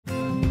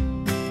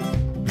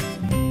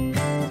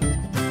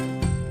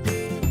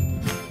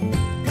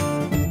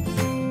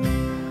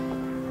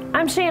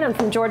I'm Shannon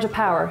from Georgia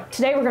Power.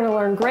 Today we're going to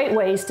learn great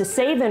ways to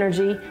save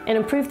energy and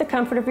improve the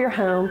comfort of your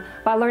home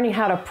by learning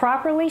how to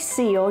properly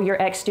seal your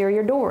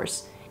exterior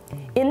doors.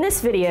 In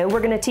this video, we're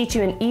going to teach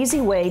you an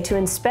easy way to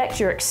inspect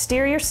your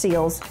exterior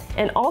seals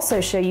and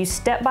also show you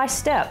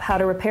step-by-step how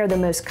to repair the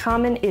most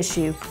common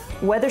issue,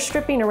 weather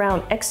stripping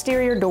around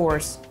exterior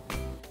doors.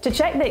 To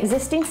check the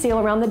existing seal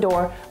around the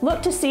door,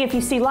 look to see if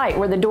you see light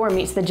where the door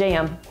meets the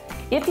jamb.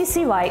 If you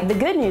see light, the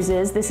good news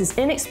is this is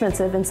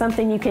inexpensive and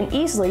something you can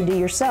easily do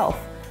yourself.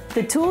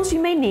 The tools you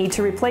may need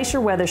to replace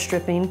your weather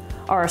stripping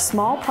are a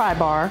small pry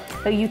bar,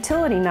 a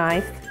utility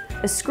knife,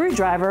 a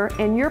screwdriver,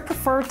 and your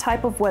preferred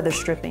type of weather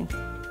stripping.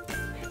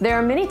 There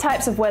are many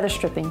types of weather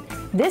stripping.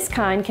 This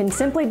kind can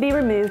simply be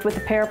removed with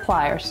a pair of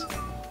pliers.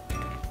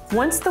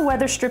 Once the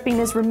weather stripping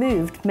is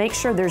removed, make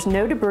sure there's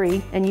no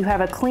debris and you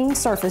have a clean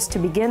surface to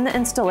begin the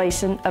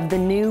installation of the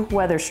new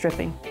weather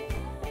stripping.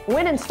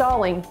 When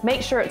installing,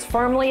 make sure it's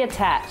firmly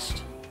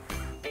attached.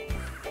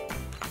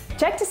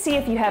 Check to see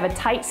if you have a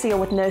tight seal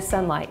with no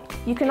sunlight.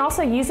 You can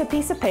also use a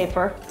piece of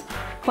paper,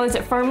 close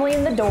it firmly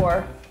in the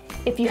door.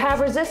 If you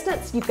have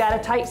resistance, you've got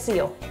a tight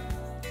seal.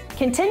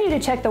 Continue to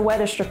check the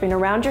weather stripping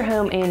around your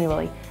home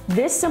annually.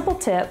 This simple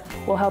tip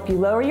will help you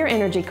lower your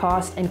energy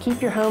costs and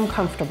keep your home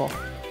comfortable.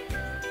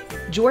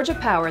 Georgia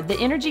Power, the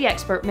energy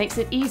expert, makes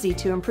it easy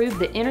to improve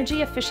the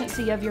energy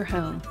efficiency of your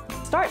home.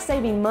 Start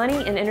saving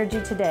money and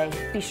energy today.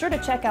 Be sure to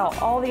check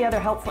out all the other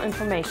helpful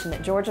information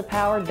at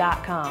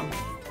georgiapower.com.